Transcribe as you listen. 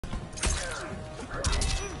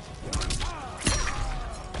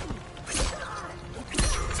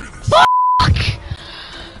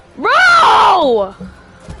No!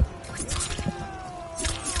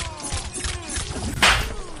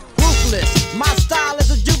 Ruthless, my style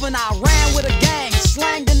is a juvenile. Ran with a gang,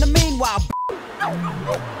 slanged in the meanwhile.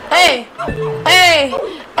 Hey! Hey!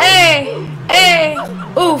 Hey! Hey!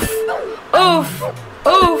 Oof! Oof!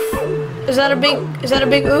 Oof! Is that a big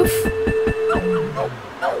oof?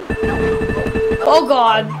 Oh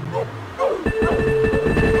God!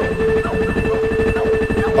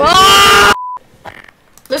 Ah!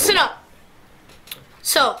 Listen up.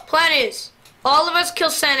 So, plan is, all of us kill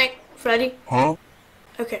Sonic. Freddy? Huh?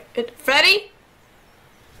 Okay, Freddy?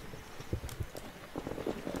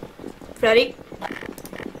 Freddy?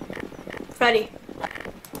 Freddy.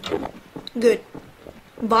 Good.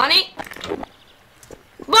 Bonnie?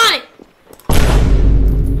 Bonnie!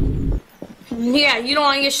 Yeah, you don't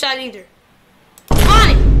want to get shot either.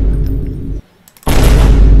 Bonnie!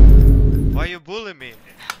 Why you bullying me?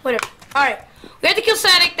 Whatever. Alright. We have to kill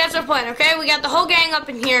Sonic, that's our plan, okay? We got the whole gang up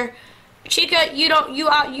in here. Chica, you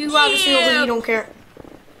obviously you don't care.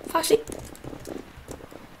 Foxy.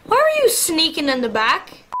 Why are you sneaking in the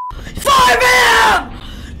back? 5 a.m!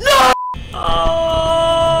 No! Oh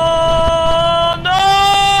no!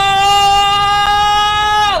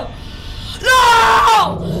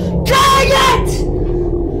 No! Dang it!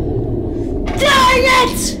 Dang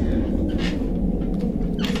it!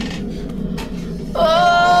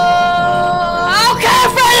 Okay,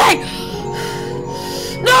 Freddy!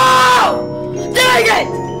 No! Dang it!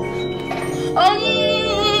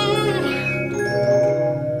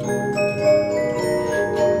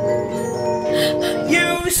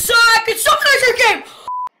 You suck! It's so good your game!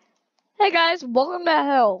 Hey guys, welcome to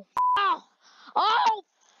hell. Ow! Oh!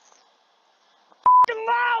 F***ing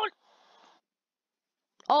loud!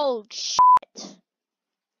 Oh shit!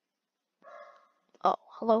 Oh,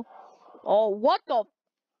 hello? Oh, what the?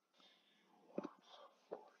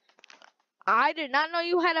 I did not know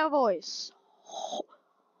you had a voice.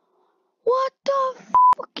 What the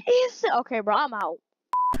fuck is it? Okay, bro, I'm out.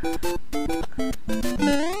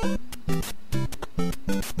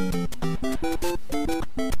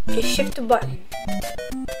 Okay, shift the button.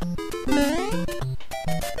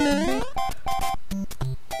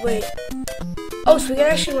 Wait. Oh, so we can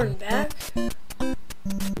actually run back?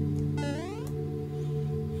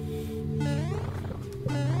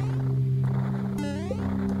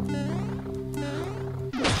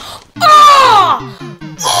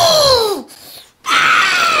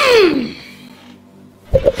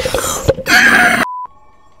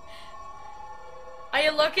 Are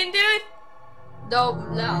you looking, dude? No,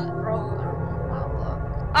 bro.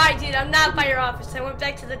 Alright, dude, I'm not by your office. I went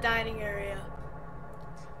back to the dining area.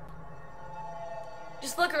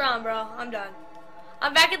 Just look around, bro. I'm done.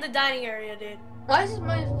 I'm back at the dining area, dude. Why is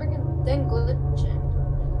my freaking thing glitching?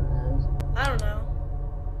 I don't know.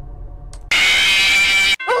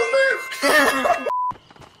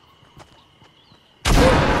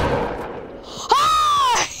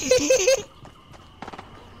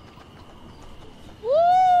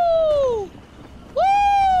 Woo! Woo!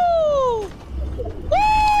 Woo!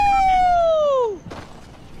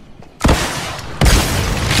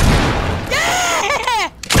 Yeah!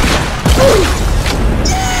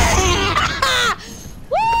 Yeah!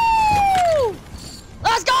 Woo!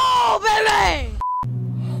 Let's go, baby!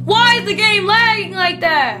 Why is the game lagging like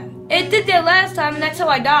that? It did that last time, and that's how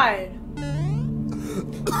I died.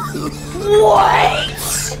 What?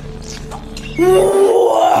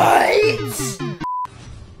 What?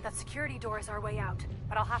 That security door is our way out,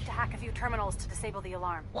 but I'll have to hack a few terminals to disable the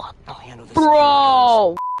alarm. What the Handle this.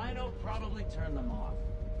 bro? I know, probably turn them off.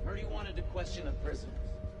 Heard he wanted to question the prisoners.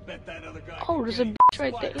 Bet that other guy. Oh, there's a bitch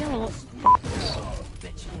right there. You know.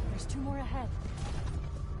 There's 2 more ahead.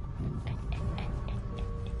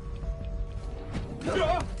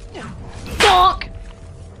 Fuck!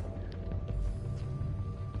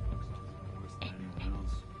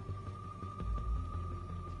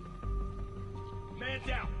 Man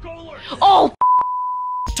down, go alert! Oh!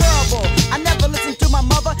 Terrible. I never listened to my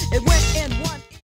mother. It went in one.